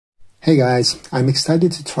Hey guys, I'm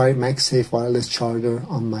excited to try MagSafe wireless charger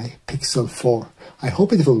on my Pixel 4. I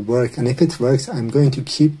hope it will work, and if it works, I'm going to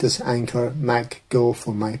keep this Anker MagGo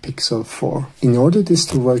for my Pixel 4. In order this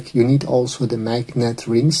to work, you need also the magnet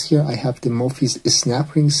rings here. I have the Mophie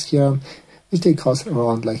Snap rings here, which they cost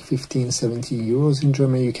around like 15-17 euros in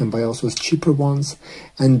Germany. You can buy also cheaper ones.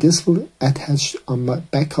 And this will attach on the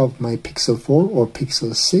back of my Pixel 4 or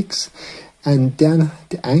Pixel 6. And then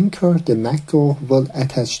the Anker, the MagGo, will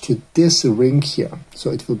attach to this ring here. So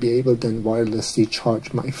it will be able then wirelessly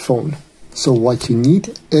charge my phone. So what you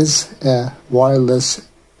need is a wireless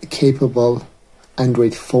capable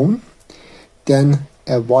Android phone. Then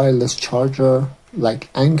a wireless charger like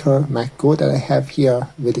Anker MagGo that I have here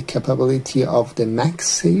with the capability of the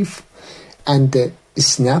MagSafe and the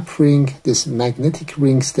snap ring, these magnetic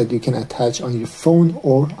rings that you can attach on your phone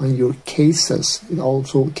or on your cases. It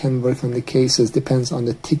also can work on the cases, depends on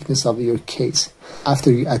the thickness of your case. After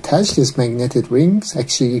you attach these magnetic rings,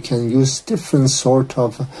 actually you can use different sort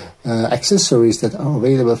of accessories that are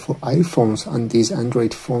available for iPhones on these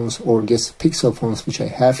Android phones or these Pixel phones which I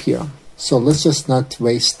have here. So let's just not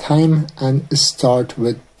waste time and start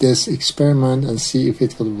with this experiment and see if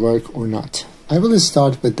it will work or not. I will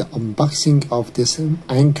start with the unboxing of this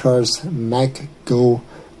Anker's MagGo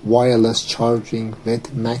wireless charging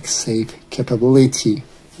with MagSafe capability.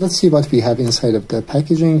 Let's see what we have inside of the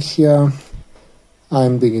packaging here.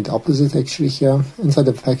 I'm doing it opposite actually here. Inside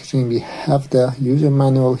the packaging we have the user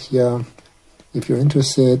manual here. If you're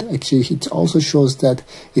interested, actually it also shows that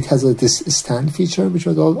it has this stand feature, which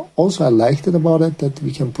was also I liked it about it, that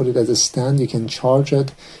we can put it as a stand, you can charge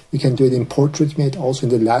it, you can do it in portrait mode, also in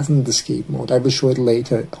the landscape mode. I will show it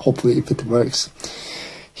later, hopefully if it works.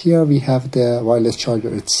 Here we have the wireless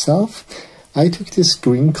charger itself. I took this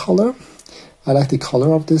green color. I like the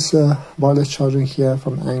color of this wireless charging here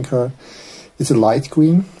from Anker. It's a light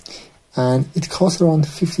green. And it costs around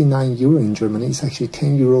 59 euro in Germany. It's actually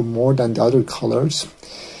 10 euro more than the other colors.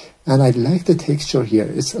 And I like the texture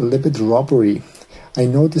here. It's a little bit rubbery. I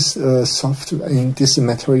know this this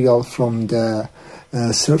material from the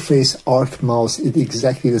Surface Arc mouse. It's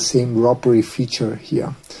exactly the same rubbery feature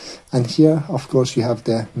here. And here, of course, you have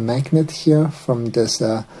the magnet here from this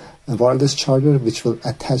wireless charger, which will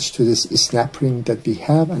attach to this snap ring that we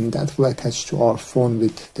have, and that will attach to our phone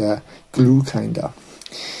with the glue kinda.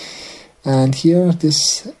 And here,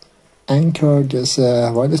 this Anker, this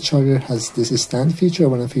wireless charger has this stand feature. I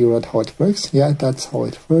want to figure out how it works. Yeah, that's how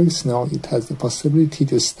it works. Now it has the possibility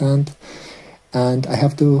to stand. And I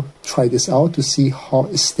have to try this out to see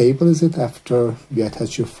how stable is it after you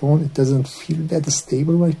attach your phone. It doesn't feel that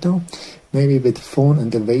stable right now. Maybe with the phone and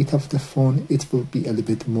the weight of the phone, it will be a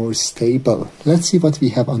little bit more stable. Let's see what we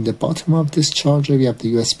have on the bottom of this charger. We have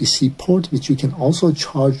the USB-C port, which you can also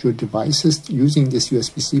charge your devices using this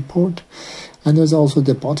USB-C port. And there's also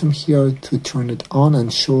the bottom here to turn it on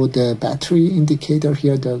and show the battery indicator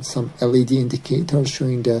here. There's some LED indicators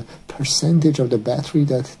showing the percentage of the battery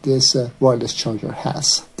that this wireless charger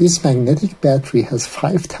has. This magnetic battery has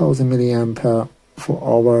 5000 milliampere for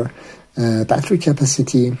our battery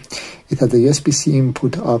capacity. It has a USB-C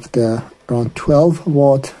input of the around 12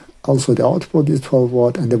 watt. Also the output is 12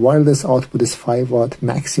 watt and the wireless output is 5 watt,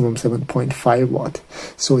 maximum 7.5 watt.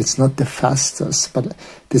 So it's not the fastest, but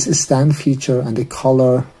this stand feature and the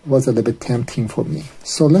color was a little bit tempting for me.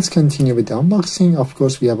 So let's continue with the unboxing. Of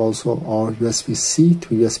course, we have also our USB-C to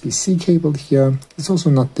USB-C cable here. It's also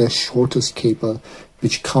not the shortest cable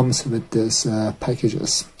which comes with this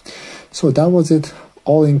packages. So that was it.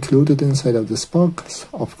 All included inside of this box.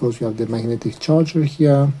 Of course, we have the magnetic charger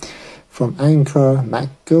here from Anker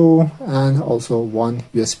MagGo and also one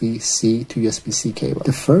USB-C to USB-C cable.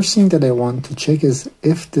 The first thing that I want to check is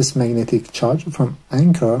if this magnetic charger from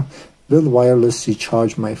Anker will wirelessly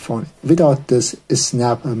charge my phone without this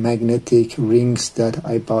snap magnetic rings that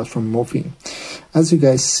I bought from Mophie. As you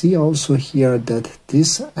guys see also here that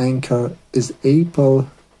this Anker is able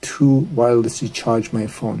to wirelessly charge my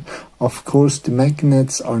phone. Of course, the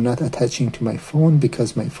magnets are not attaching to my phone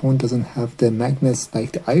because my phone doesn't have the magnets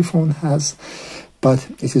like the iPhone has, but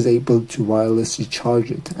it is able to wirelessly charge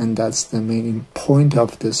it, and that's the main point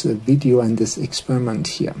of this video and this experiment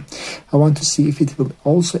here. I want to see if it will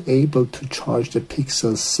also able to charge the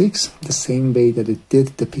Pixel 6 the same way that it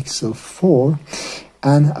did the Pixel 4.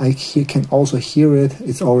 And I can also hear it,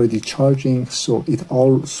 it's already charging, so it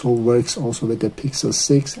also works also with the Pixel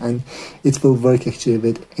 6, and it will work actually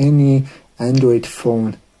with any Android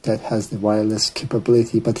phone that has the wireless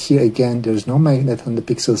capability. But here again, there's no magnet on the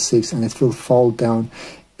Pixel 6 and it will fall down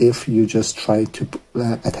if you just try to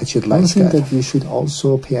attach it like that. One thing that you should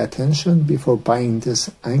also pay attention before buying this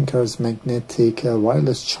Anker's magnetic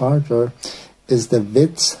wireless charger is the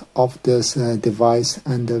width of this device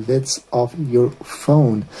and the width of your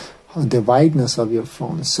phone, the wideness of your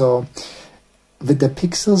phone. So with the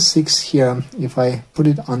Pixel 6 here, if I put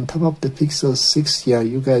it on top of the Pixel 6 here,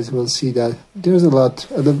 you guys will see that there's a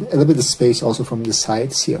little bit of space also from the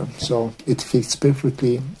sides here. So it fits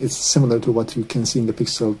perfectly. It's similar to what you can see in the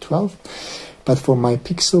Pixel 12. But for my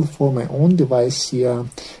Pixel 4, my own device here,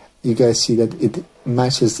 you guys see that it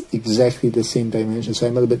matches exactly the same dimension. So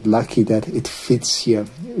I'm a little bit lucky that it fits here.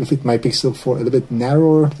 If it my Pixel 4 a little bit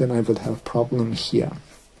narrower, then I would have a problem here.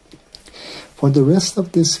 For the rest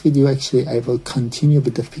of this video, actually, I will continue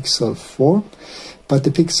with the Pixel 4, but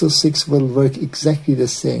the Pixel 6 will work exactly the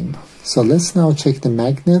same. So let's now check the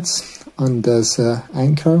magnets on this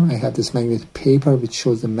Anker. I have this magnet paper which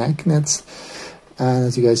shows the magnets, and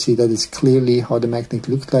as you guys see, that is clearly how the magnet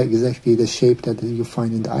looks like, exactly the shape that you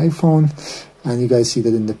find in the iPhone. And you guys see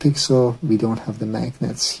that in the Pixel, we don't have the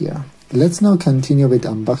magnets here. Let's now continue with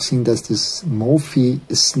unboxing this Mophie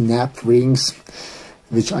Snap rings,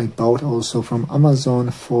 which I bought also from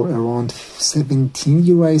Amazon for around 17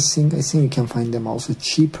 euro, I think. I think you can find them also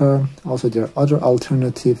cheaper. Also, there are other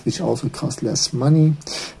alternatives which also cost less money.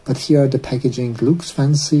 But here the packaging looks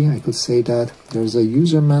fancy, I could say that. There's a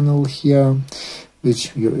user manual here,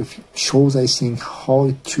 which shows, I think,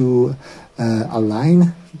 how to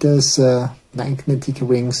align this magnetic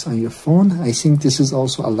rings on your phone. I think this is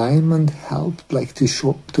also alignment help, like to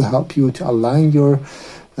help you to align your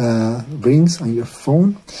rings on your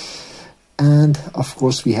phone. And of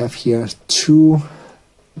course we have here two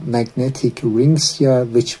magnetic rings here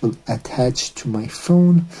which will attach to my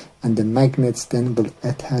phone, and the magnets then will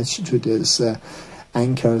attach to this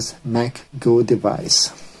Anker's MagGo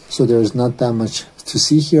device. So there is not that much to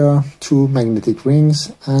see here. Two magnetic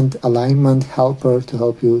rings and alignment helper to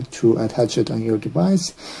help you to attach it on your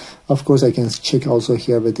device. Of course, I can check also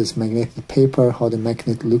here with this magnetic paper how the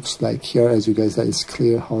magnet looks like here. As you guys, that is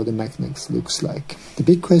clear how the magnet looks like. The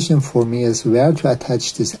big question for me is where to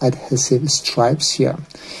attach these adhesive stripes here.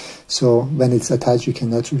 So when it's attached, you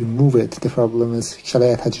cannot remove it. The problem is, shall I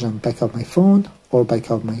attach it on the back of my phone or back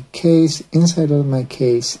of my case, inside of my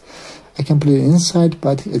case? I can put it inside,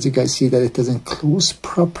 but as you guys see that it doesn't close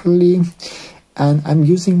properly. And I'm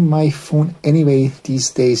using my phone anyway these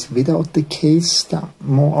days without the case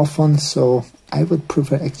more often, so I would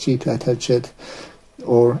prefer actually to attach it,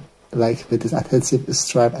 or like with this adhesive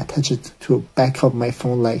stripe, attach it to the back of my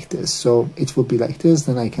phone like this. So it will be like this,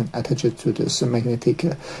 then I can attach it to this magnetic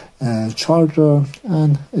charger,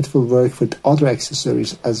 and it will work with other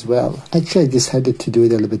accessories as well. Actually, I decided to do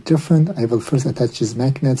it a little bit different. I will first attach these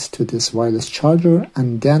magnets to this wireless charger,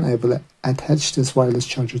 and then I will attach this wireless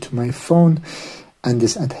charger to my phone, and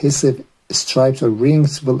this adhesive stripes or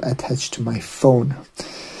rings will attach to my phone.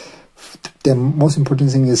 The most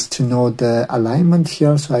important thing is to know the alignment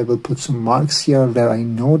here, so I will put some marks here where I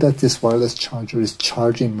know that this wireless charger is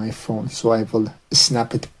charging my phone, so I will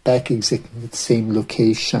snap it back exactly at the same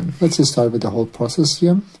location. Let's just start with the whole process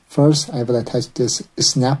here. First, I will attach this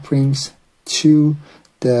snap rings to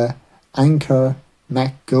the Anker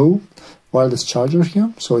MagGo wireless charger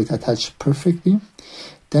here, so it attached perfectly.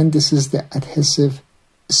 Then this is the adhesive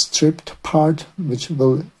stripped part which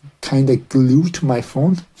will kind of glue to my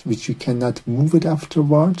phone, which you cannot move it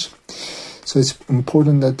afterwards. So it's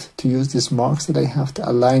important that to use these marks that I have to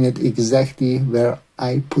align it exactly where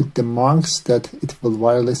I put the marks that it will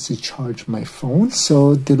wirelessly charge my phone.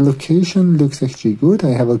 So the location looks actually good.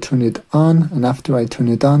 I will turn it on, and after I turn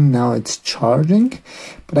it on, now it's charging.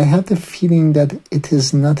 But I have the feeling that it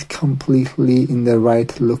is not completely in the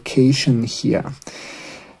right location here.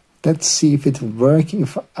 Let's see if it works.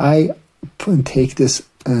 If I take this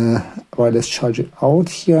wireless charger out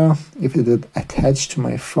here, if it will attach to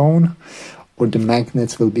my phone, or the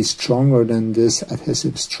magnets will be stronger than this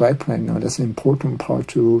adhesive stripe right now. That's an important part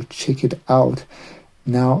to check it out.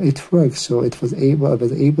 Now it works, so I was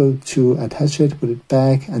able to attach it, put it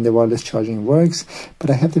back, and the wireless charging works,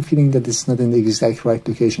 but I have the feeling that it's not in the exact right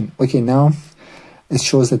location. Okay, now it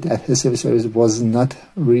shows that the adhesive service was not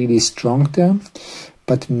really strong there,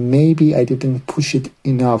 but maybe I didn't push it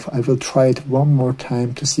enough. I will try it one more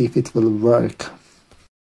time to see if it will work.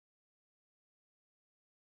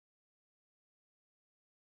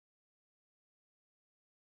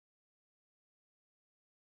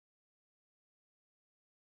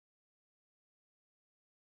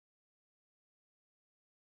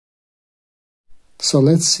 So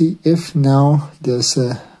let's see if now these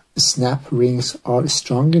snap rings are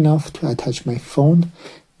strong enough to attach my phone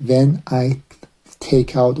when I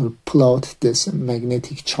take out or pull out this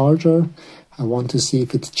magnetic charger. I want to see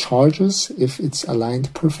if it charges, if it's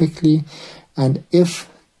aligned perfectly, and if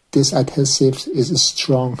this adhesive is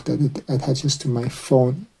strong, that it attaches to my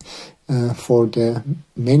phone. For the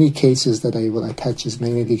many cases that I will attach this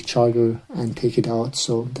magnetic charger and take it out,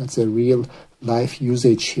 so that's a real life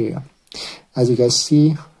usage here. As you guys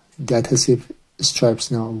see, the adhesive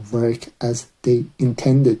stripes now work as they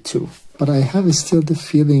intended to. But I have still the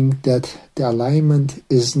feeling that the alignment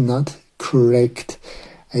is not correct.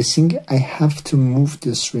 I think I have to move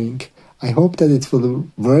this ring. I hope that it will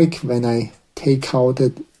work when I take out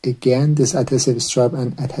it again, this adhesive strap,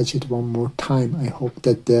 and attach it one more time. I hope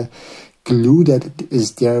that the glue that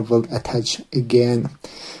is there will attach again.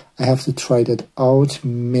 I have to try that out.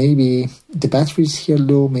 Maybe the battery is here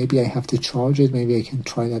low, maybe I have to charge it, maybe I can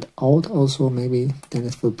try that out also, maybe then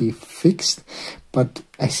it will be fixed. But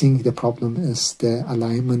I think the problem is the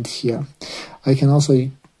alignment here. I can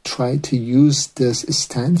also try to use this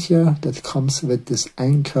stand here that comes with this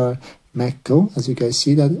Anker MagGo. As you guys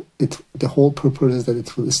see, that the whole purpose is that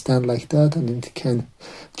it will stand like that, and it can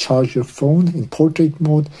charge your phone in portrait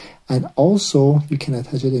mode, and also you can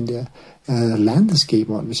attach it in the landscape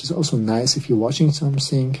mode, which is also nice if you're watching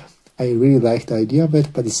something. I really like the idea of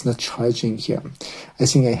it, but it's not charging here. I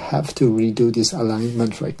think I have to redo this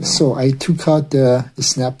alignment right now. So I took out the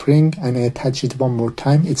snap ring and I attached it one more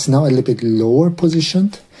time. It's now a little bit lower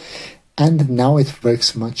positioned, and now it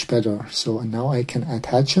works much better. So now I can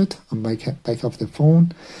attach it on my back of the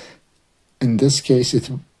phone. In this case, it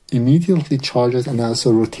immediately charges, and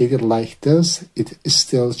also rotate it like this, it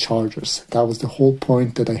still charges. That was the whole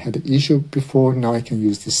point, that I had an issue before. Now I can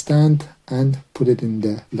use the stand and put it in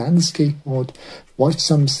the landscape mode, watch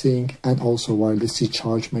something, and also wirelessly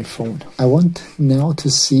charge my phone. I want now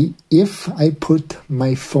to see if I put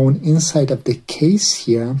my phone inside of the case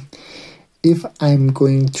here, if I'm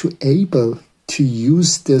going to able to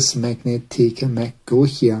use this magnetic MagGo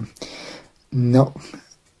here. No,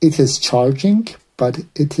 it is charging, but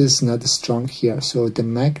it is not strong here. So the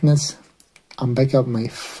magnets on back of my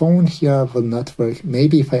phone here will not work.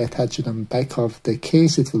 Maybe if I attach it on back of the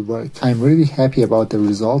case, it will work. I'm really happy about the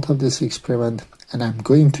result of this experiment, and I'm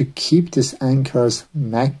going to keep this Anker's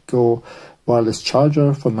MagGo wireless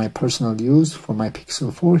charger for my personal use for my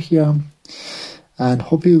Pixel 4 here. And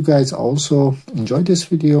hope you guys also enjoyed this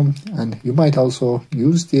video, and you might also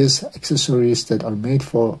use these accessories that are made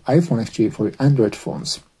for iPhone, actually for Android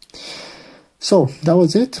phones. So that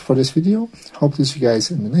was it for this video. Hope to see you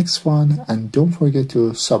guys in the next one, and don't forget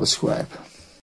to subscribe.